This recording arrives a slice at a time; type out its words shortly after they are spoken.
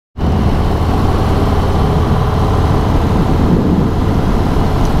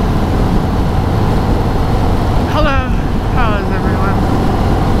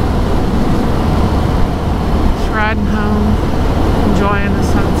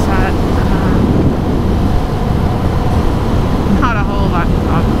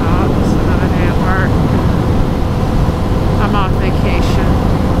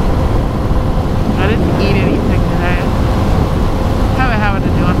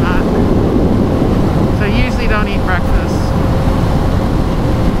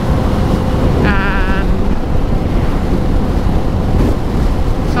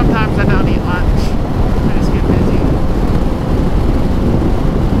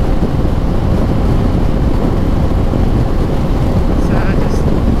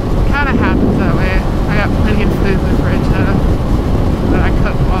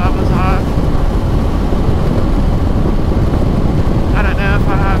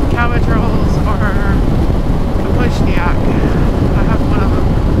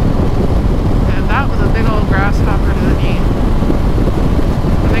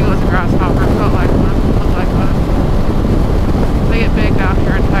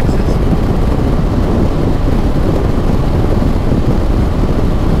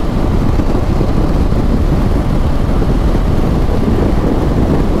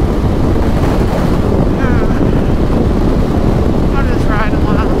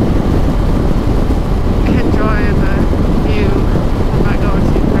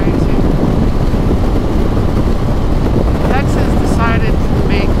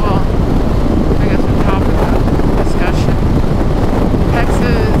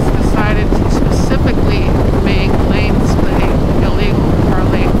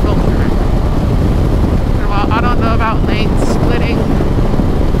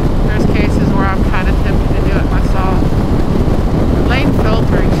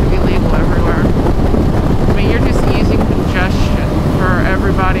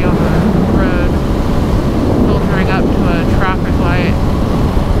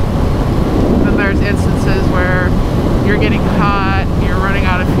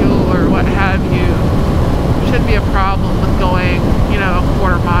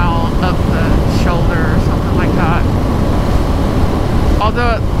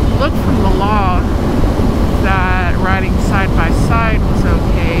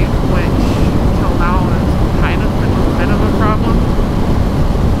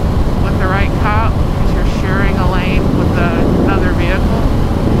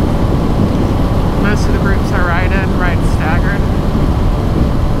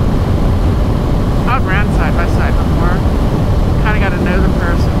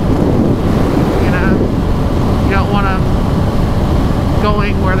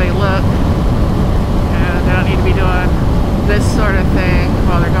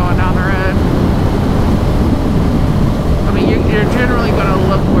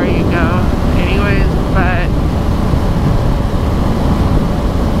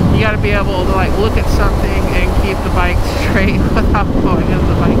going into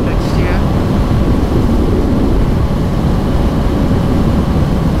the bike next to you.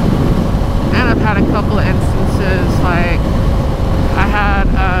 And I've had a couple of instances, like I had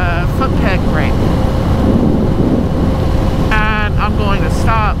a foot peg break and I'm going to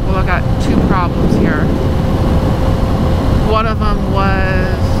stop. Well, I got two problems here. One of them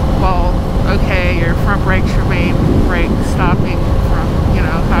was, well, okay, your front brakes, your main brake stopping from, you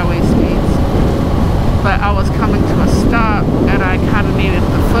know, highway speeds. But I was coming to a stop and I kind of needed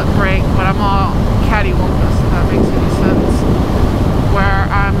the foot brake, but I'm all cattywampus, if that makes any sense. Where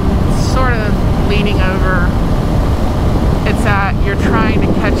I'm sort of leaning over. It's that you're trying to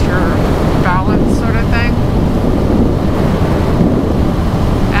catch your balance sort of thing.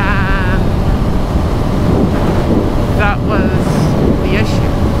 And that was the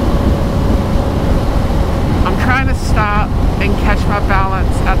issue. I'm trying to stop and catch my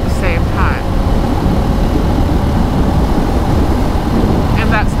balance at the same time. And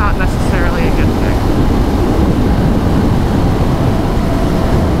that's not necessarily a good thing.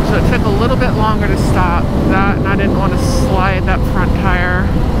 So it took a little bit longer to stop that, and I didn't want to slide that front tire.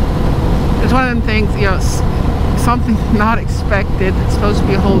 It's one of them things, you know, something not expected. It's supposed to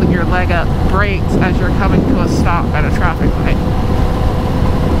be holding your leg up, brakes as you're coming to a stop at a traffic light.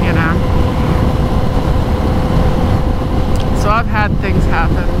 You know? So I've had things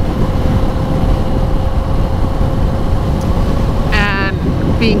happen. And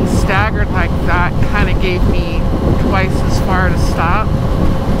being staggered like that kind of gave me twice as far to stop.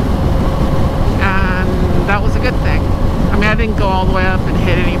 And that was a good thing. I mean, I didn't go all the way up and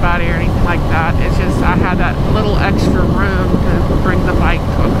hit anybody or anything like that. It's just I had that little extra room to bring the bike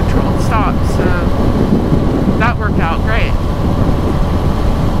to a controlled stop. So that worked out great.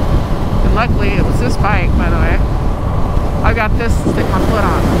 And luckily it was this bike, by the way. I got this to stick my foot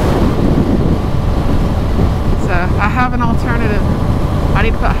on. So I have an alternative. I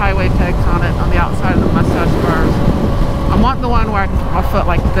need to put highway pegs on it on the outside of the mustache bars. I'm wanting the one where I can put my foot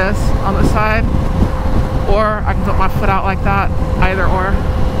like this on the side, or I can put my foot out like that, either or.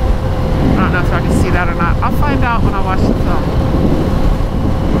 I don't know if I can see that or not. I'll find out when I watch the film.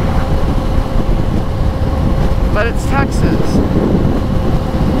 But it's Texas,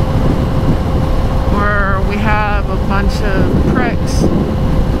 where we have a bunch of pricks.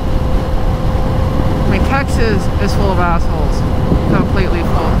 I mean, Texas is full of assholes. Completely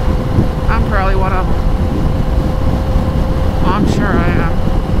full. I'm probably one of them. Well, I'm sure I am.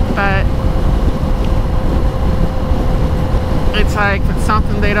 But it's like, if it's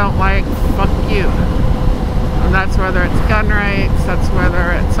something they don't like, fuck you. And that's whether it's gun rights, that's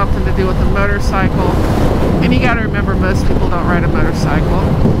whether it's something to do with a motorcycle. And you gotta remember, most people don't ride a motorcycle.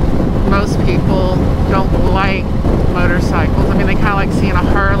 Most people don't like motorcycles. I mean, they kind of like seeing a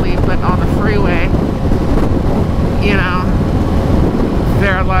Harley, but on the freeway, you know,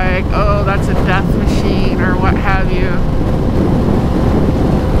 they're like, oh, that's a death machine, or what have you.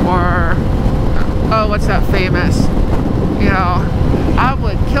 Or, oh, what's that famous? You know, I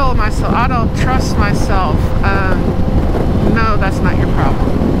would kill myself. I don't trust myself. No, that's not your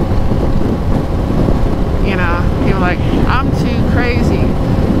problem. You know, people are like, I'm too crazy.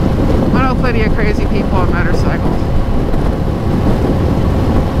 I know plenty of crazy people on motorcycles.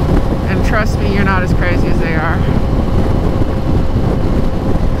 And trust me, you're not as crazy as they are.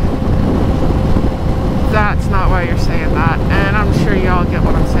 That's not why you're saying that. And I'm sure y'all get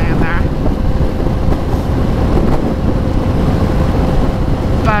what I'm saying there.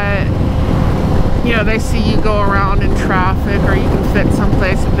 But, you know, they see you go around in traffic, or you can fit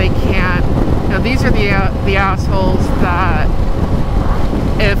someplace that they can't. You know, these are the assholes that,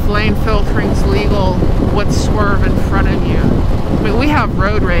 if lane filtering's legal, would swerve in front of you. I mean, we have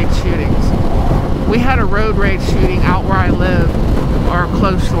road rage shootings. We had a road rage shooting out where I live, or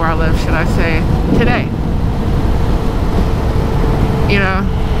close to where I live, should I say, today. You know?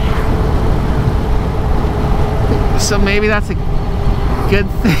 So maybe that's a good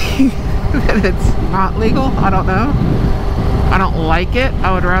thing that it's not legal. I don't know. I don't like it.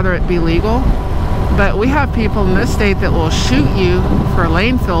 I would rather it be legal. But we have people in this state that will shoot you for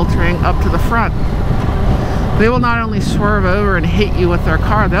lane filtering up to the front. They will not only swerve over and hit you with their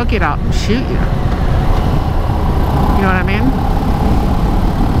car, they'll get out and shoot you. You know what I mean?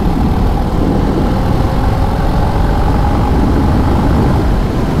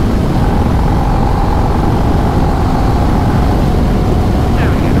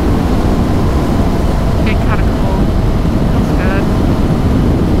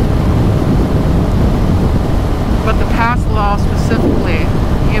 Specifically,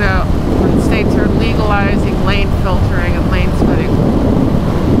 you know, when states are legalizing lane filtering and lane splitting,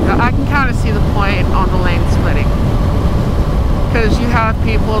 I can kind of see the point on the lane splitting. you have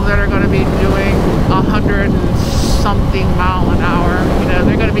people that are going to be doing 100 and something mile an hour. You know,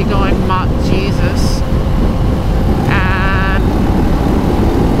 they're going to be going mock Jesus. And,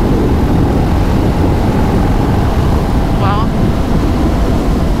 well,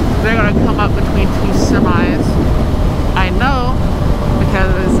 they're going to come up between two semis. I know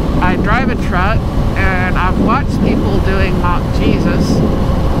because I drive a truck and I've watched people doing mock Jesus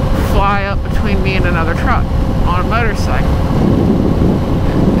fly up between me and another truck on a motorcycle.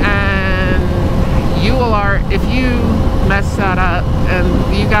 And if you mess that up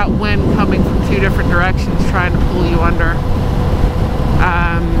and you got wind coming from two different directions trying to pull you under,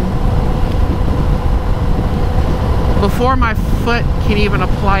 before my foot can even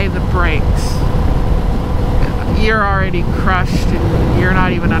apply the brakes, you're already crushed and you're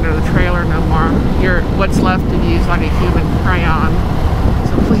not even under the trailer no more. What's left of you is like a human crayon.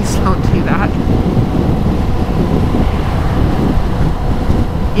 So please don't do that.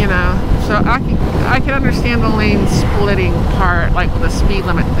 You know, so I can understand the lane splitting part, like with the speed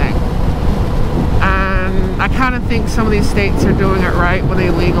limit thing. And I kind of think some of these states are doing it right when they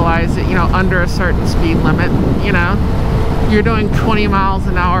legalize it, you know, under a certain speed limit. You know, you're doing 20 miles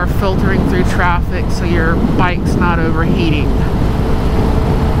an hour filtering through traffic so your bike's not overheating.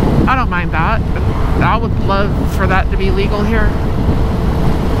 I don't mind that. I would love for that to be legal here.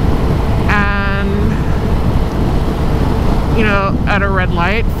 You know, at a red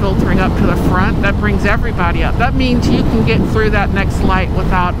light, filtering up to the front, that brings everybody up. That means you can get through that next light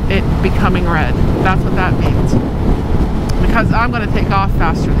without it becoming red. That's what that means. Because I'm going to take off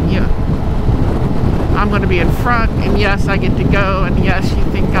faster than you. I'm going to be in front, and yes, I get to go, and yes, you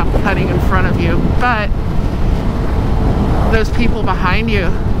think I'm cutting in front of you, but those people behind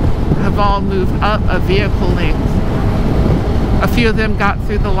you have all moved up a vehicle length. A few of them got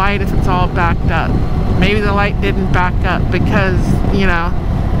through the light if it's all backed up. Maybe the light didn't back up because, you know,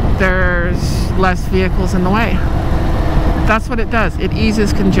 there's less vehicles in the way. That's what it does. It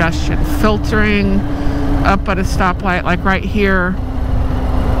eases congestion. Filtering up at a stoplight, like right here,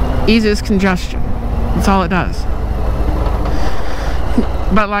 eases congestion. That's all it does.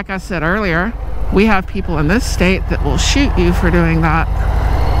 But like I said earlier, we have people in this state that will shoot you for doing that.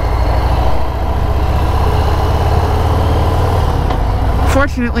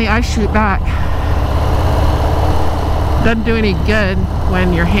 Fortunately, I shoot back. Doesn't do any good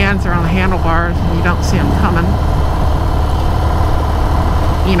when your hands are on the handlebars and you don't see them coming.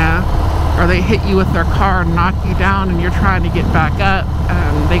 You know, or they hit you with their car and knock you down and you're trying to get back up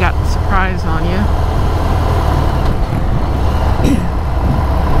and they got the surprise on you.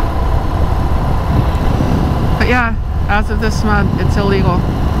 But yeah, as of this month, it's illegal.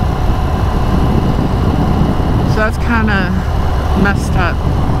 So that's kind of messed up.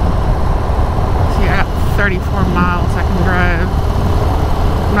 See, I got 34 miles I can drive.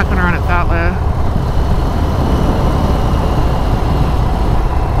 I'm not going to run it that low.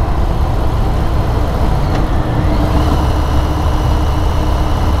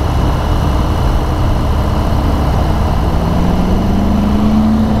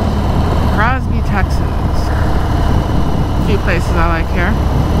 Texas. A few places I like here.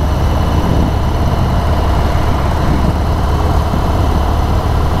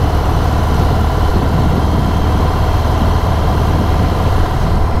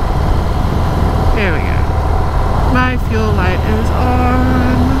 Here we go. My fuel light is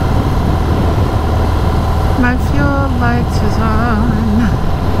on. My fuel light is on.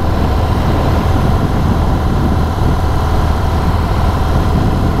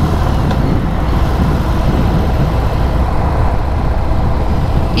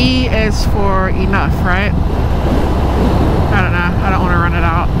 E is for enough, right? I don't know. I don't want to run it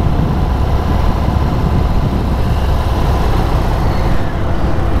out.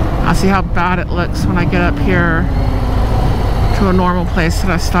 I'll see how bad it looks when I get up here to a normal place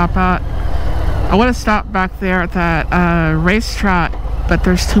that I stop at. I want to stop back there at that racetrack, but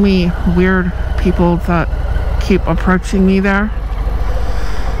there's too many weird people that keep approaching me there.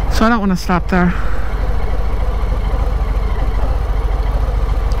 So I don't want to stop there.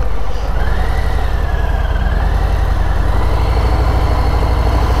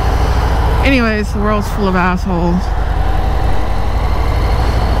 Anyways, the world's full of assholes.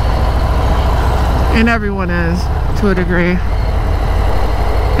 And everyone is, to a degree.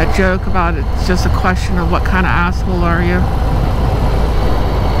 That joke about it's just a question of what kind of asshole are you.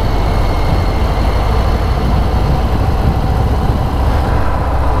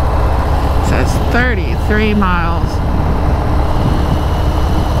 It says 33 miles.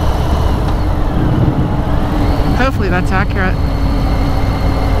 Hopefully that's accurate.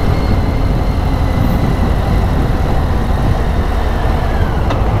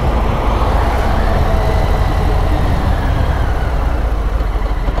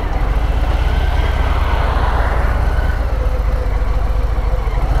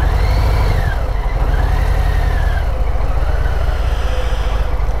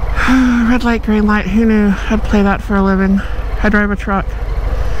 Red light, green light. Who knew I'd play that for a living? I drive a truck.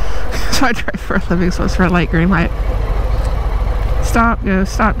 So I drive for a living, so it's red light, green light. Stop, go,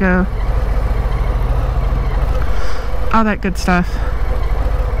 stop, go. All that good stuff.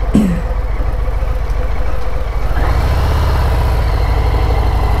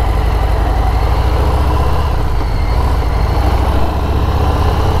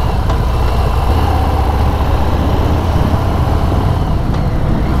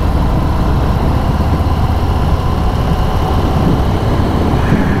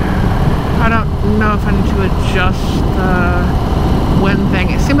 Know if I need to adjust the wind thing.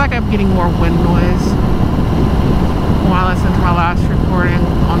 It seemed like I'm getting more wind noise while I listened to my last recording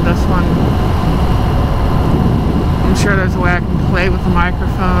on this one. I'm sure there's a way I can play with the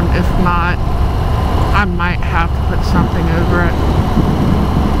microphone. If not, I might have to put something over it.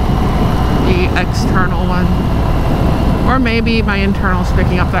 The external one. Or maybe my internal's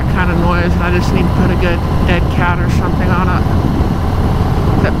picking up that kind of noise and I just need to put a good dead cat or something on it.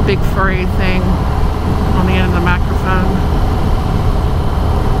 That big furry thing on the end of the microphone.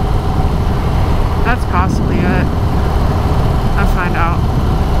 That's possibly it. I'll find out.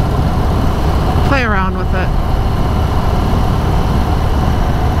 Play around with it.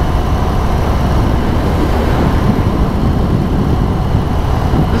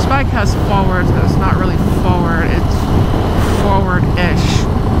 This bike has forwards, but it's not really forward. It's forward-ish.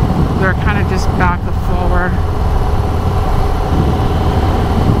 They're kind of just back of forward.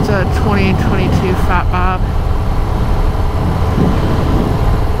 It's a 2022 Fat Bob.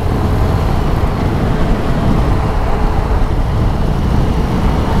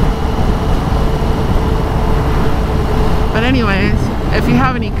 But anyways, if you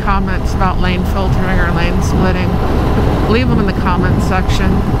have any comments about lane filtering or lane splitting, leave them in the comments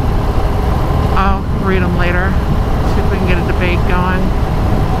section. I'll read them later, see if we can get a debate going.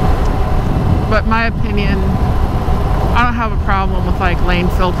 But my opinion, I don't have a problem with like lane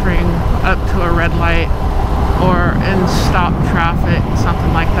filtering up to a red light or in stop traffic,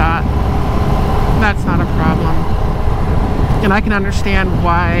 something like that. That's not a problem. And I can understand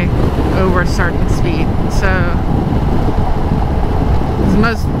why over a certain speed. So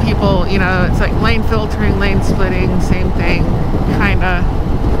most people, you know, it's like lane filtering, lane splitting, same thing, kinda,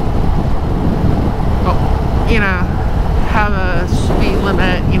 you know, have a speed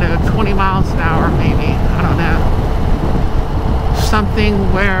limit, you know, 20 miles an hour maybe, I don't know.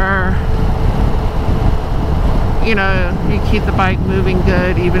 Something where, you know, you keep the bike moving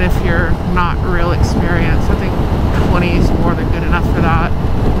good even if you're not real experienced. I think 20 is more than good enough for that.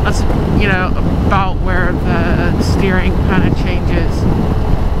 That's, you know, about where the steering kind of changes.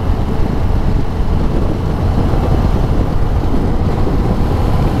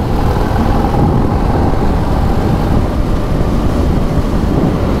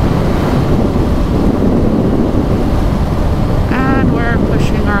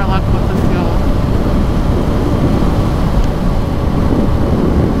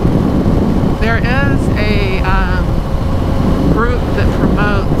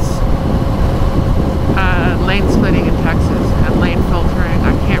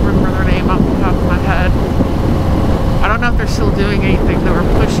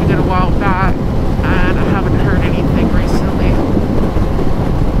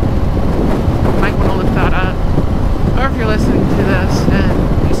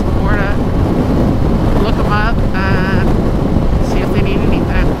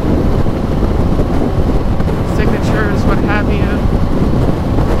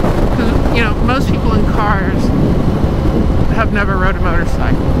 Never rode a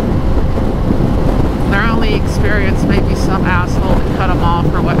motorcycle. Their only experience may be some asshole that cut them off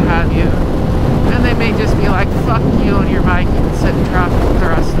or what have you. And they may just be like, fuck you on your bike, you can sit in traffic with the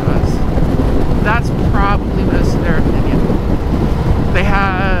rest of us. That's probably most of their opinion. They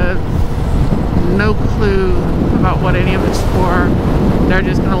have no clue about what any of it's for. They're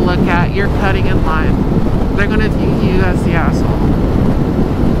just going to look at, you're cutting in line. They're going to view you as the asshole.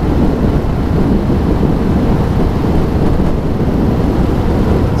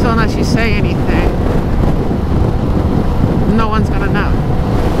 So unless you say anything, no one's going to know.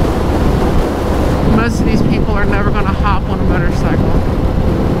 Most of these people are never going to hop on a motorcycle.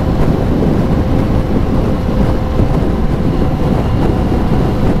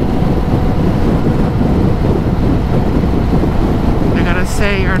 They're going to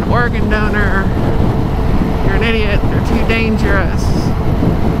say you're an organ donor, you're an idiot, you're too dangerous.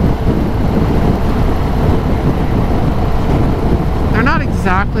 They're not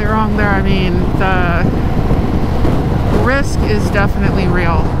exactly wrong there. I mean, the risk is definitely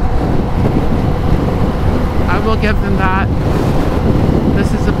real. I will give them that.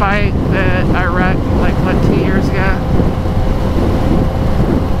 This is a bike that I wrecked like, what, 2 years ago.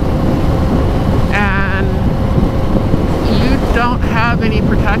 And you don't have any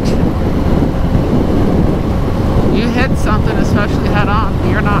protection. You hit something, especially head on,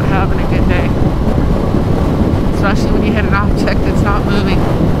 you're not having a good day. Especially when you hit an object that's not moving,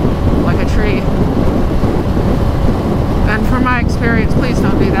 like a tree. And from my experience, please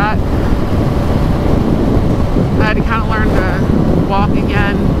don't do that. I had to kind of learn to walk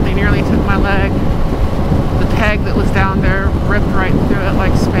again. They nearly took my leg. The peg that was down there ripped right through it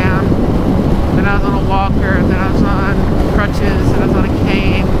like Spam. Then I was on a walker, then I was on crutches, then I was on a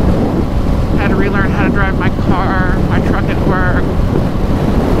cane. I had to relearn how to drive my car, my truck at work.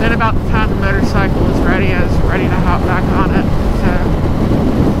 Then about the time the motorcycle was ready, I was ready to hop back on it. So,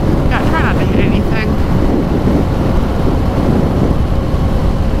 yeah, try not to hit anything.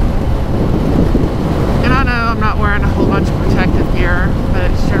 And I know I'm not wearing a whole bunch of protective gear,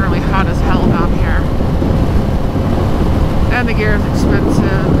 but it's generally hot as hell down here. And the gear is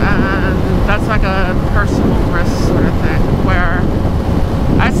expensive, and that's like a personal risk sort of thing, where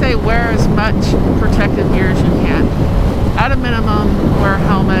I say wear as much protective gear as you can. At a minimum, wear a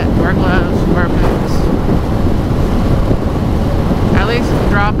helmet, wear gloves, wear boots. At least if you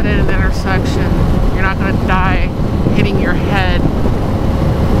drop it in an intersection, you're not going to die hitting your head,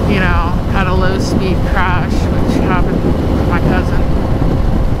 you know, at a low-speed crash, which happened with my cousin.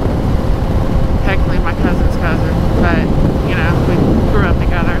 Technically my cousin's cousin, but, you know, we grew up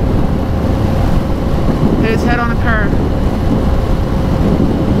together. Hit his head on a curve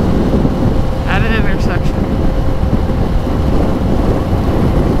at an intersection.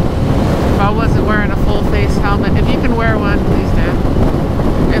 If I wasn't wearing a full face helmet, if you can wear one, please do.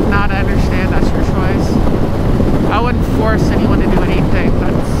 If not, I understand, that's your choice. I wouldn't force anyone to do anything.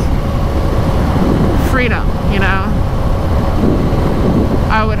 That's freedom, you know.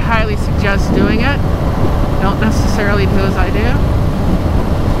 I would highly suggest doing it. Don't necessarily do as I do.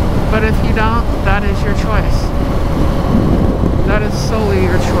 But if you don't, that is your choice. That is solely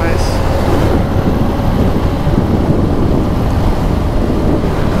your choice.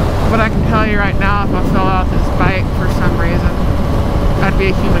 But I can tell you right now, if I fell off this bike for some reason, I'd be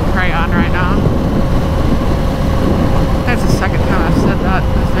a human crayon right now. That's the second time I've said that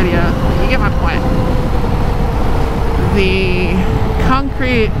in this video. You get my point. The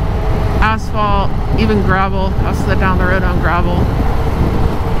concrete, asphalt, even gravel, I'll slid down the road on gravel.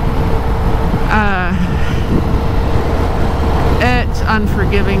 It's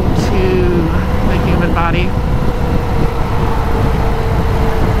unforgiving to the human body.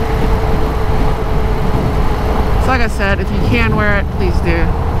 So like I said, if you can wear it, please do.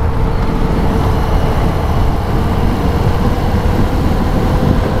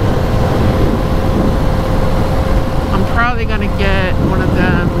 I'm probably going to get one of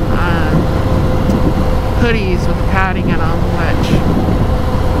them hoodies with padding in them,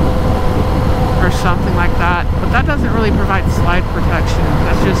 or something like that. But that doesn't really provide slide protection.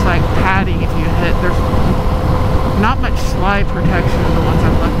 That's just like padding if you hit. There's not much slide protection in the ones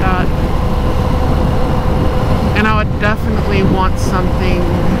I've looked at. And I would definitely want something,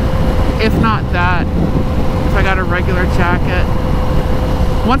 if not that, if I got a regular jacket.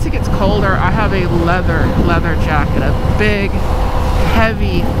 Once it gets colder, I have a leather jacket, a big,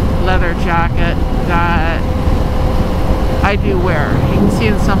 heavy leather jacket that I do wear. You can see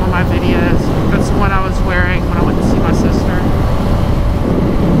in some of my videos, that's the one I was wearing when I went to see my sister.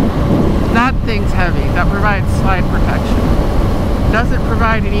 That thing's heavy. That provides slide protection. Doesn't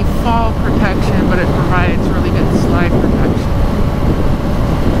provide any fall protection, but it provides really good slide protection.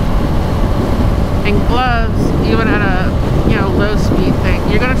 And gloves, even at a, you know, low speed thing,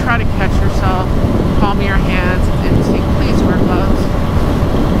 you're going to try to catch yourself, palm your hands, and say, please wear gloves.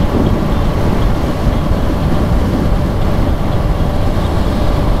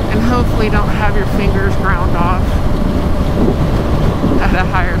 And hopefully don't have your fingers ground off at a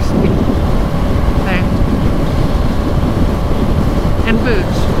higher speed thing. And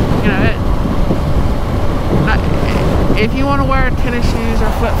boots, you know, if you want to wear tennis shoes or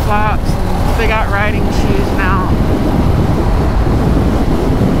flip-flops, they got riding shoes now.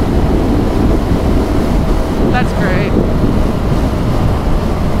 That's great.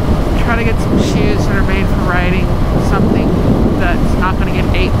 Try to get some shoes that are made for riding, something that's not going to get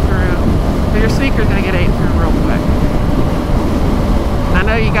ate through. But your sneaker's going to get ate through real quick. I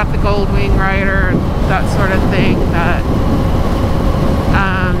know you got the Gold Wing Rider, that sort of thing, that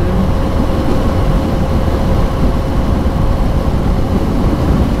am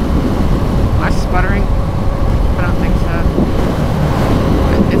I sputtering? I don't think so.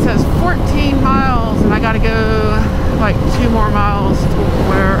 It says 14 miles and I gotta go like 2 more miles to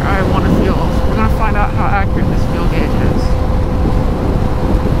where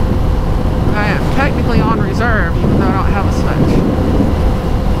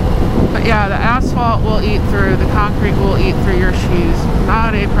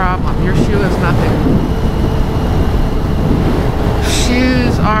a problem. Your shoe is nothing.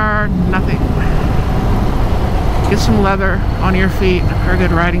 Shoes are nothing. Get some leather on your feet or a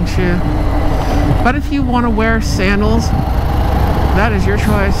good riding shoe. But if you want to wear sandals, that is your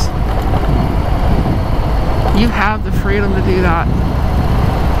choice. You have the freedom to do that.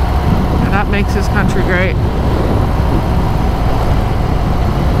 And that makes this country great.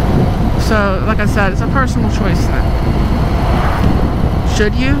 So, like I said, it's a personal choice then.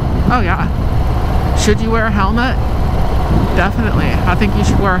 Should you? Oh yeah. Should you wear a helmet? Definitely. I think you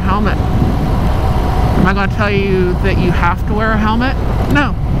should wear a helmet. Am I going to tell you that you have to wear a helmet?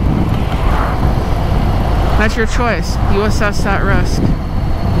 No. That's your choice. You assess that risk.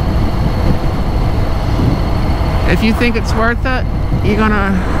 If you think it's worth it, you're going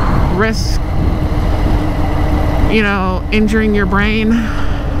to risk, you know, injuring your brain,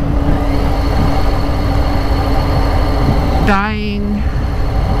 dying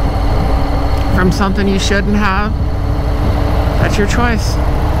from something you shouldn't have. That's your choice.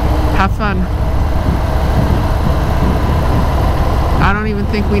 Have fun. I don't even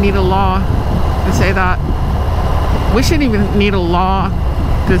think we need a law to say that. We shouldn't even need a law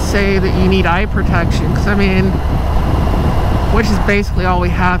to say that you need eye protection, because I mean, which is basically all we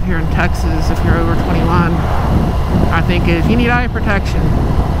have here in Texas if you're over 21. I think is you need eye protection.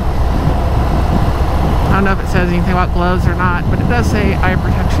 I don't know if it says anything about gloves or not, but it does say eye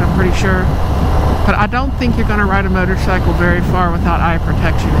protection, I'm pretty sure. But I don't think you're going to ride a motorcycle very far without eye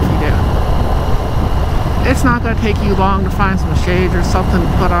protection if you do. It's not going to take you long to find some shades or something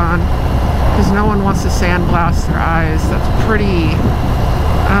to put on, because no one wants to sandblast their eyes. That's pretty,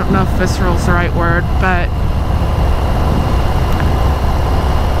 I don't know if visceral is the right word, but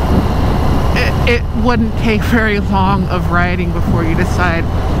it wouldn't take very long of riding before you decide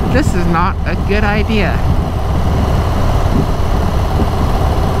this is not a good idea.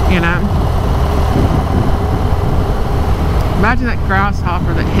 You know? Imagine that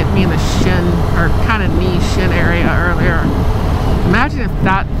grasshopper that hit me in the shin, or kind of knee shin area earlier. Imagine if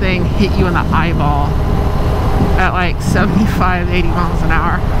that thing hit you in the eyeball at like 75, 80 miles an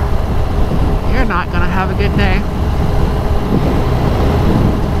hour. You're not going to have a good day.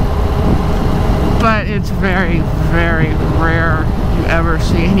 But it's very, very rare you ever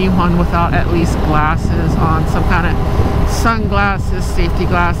see anyone without at least glasses on, some kind of sunglasses, safety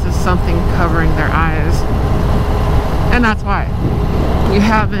glasses, something covering their eyes. And that's why you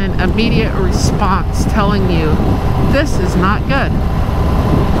have an immediate response telling you this is not good.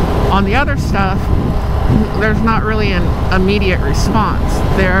 On the other stuff, there's not really an immediate response.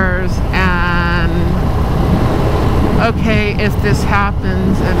 There's an, okay, if this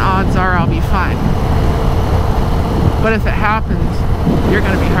happens, and odds are I'll be fine. But if it happens, you're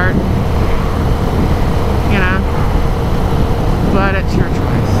going to be hurt. You know? But it's your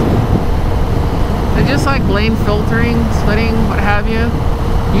choice. And just like lane filtering, splitting, what have you,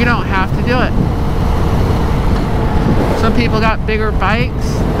 you don't have to do it. Some people got bigger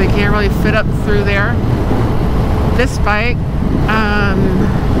bikes. They can't really fit up through there. This bike,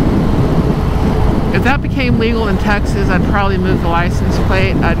 if that became legal in Texas, I'd probably move the license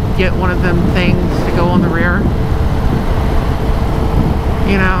plate. I'd get one of them things to go on the rear.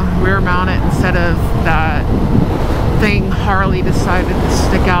 You know, rear mount it instead of that thing Harley decided to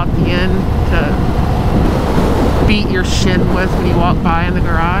stick out the end to beat your shin with when you walk by in the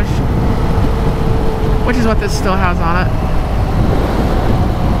garage. Which is what this still has on it.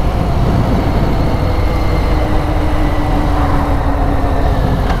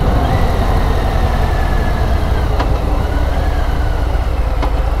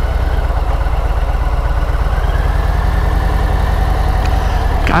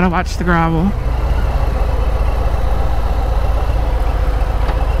 Gotta watch the gravel.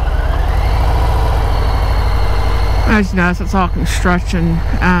 As you notice, it's all construction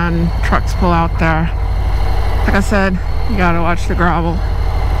and trucks pull out there. Like I said, you gotta watch the gravel.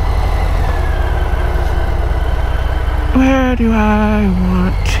 Where do I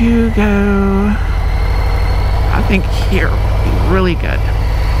want to go? I think here would be really good.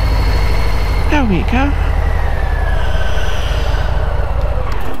 There we go.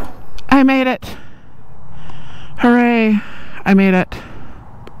 I made it. Hooray. I made it.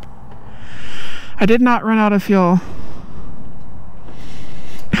 I did not run out of fuel.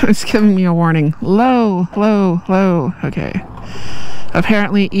 It's giving me a warning. Low, low, low. Okay.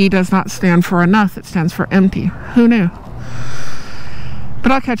 Apparently E does not stand for enough. It stands for empty. Who knew?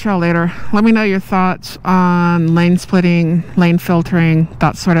 But I'll catch y'all later. Let me know your thoughts on lane splitting, lane filtering,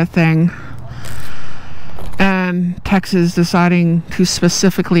 that sort of thing. And Texas deciding to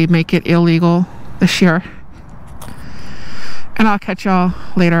specifically make it illegal this year. And I'll catch y'all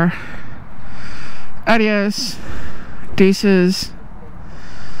later. Adios. Deuces.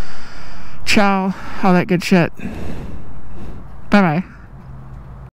 Ciao. All that good shit. Bye-bye.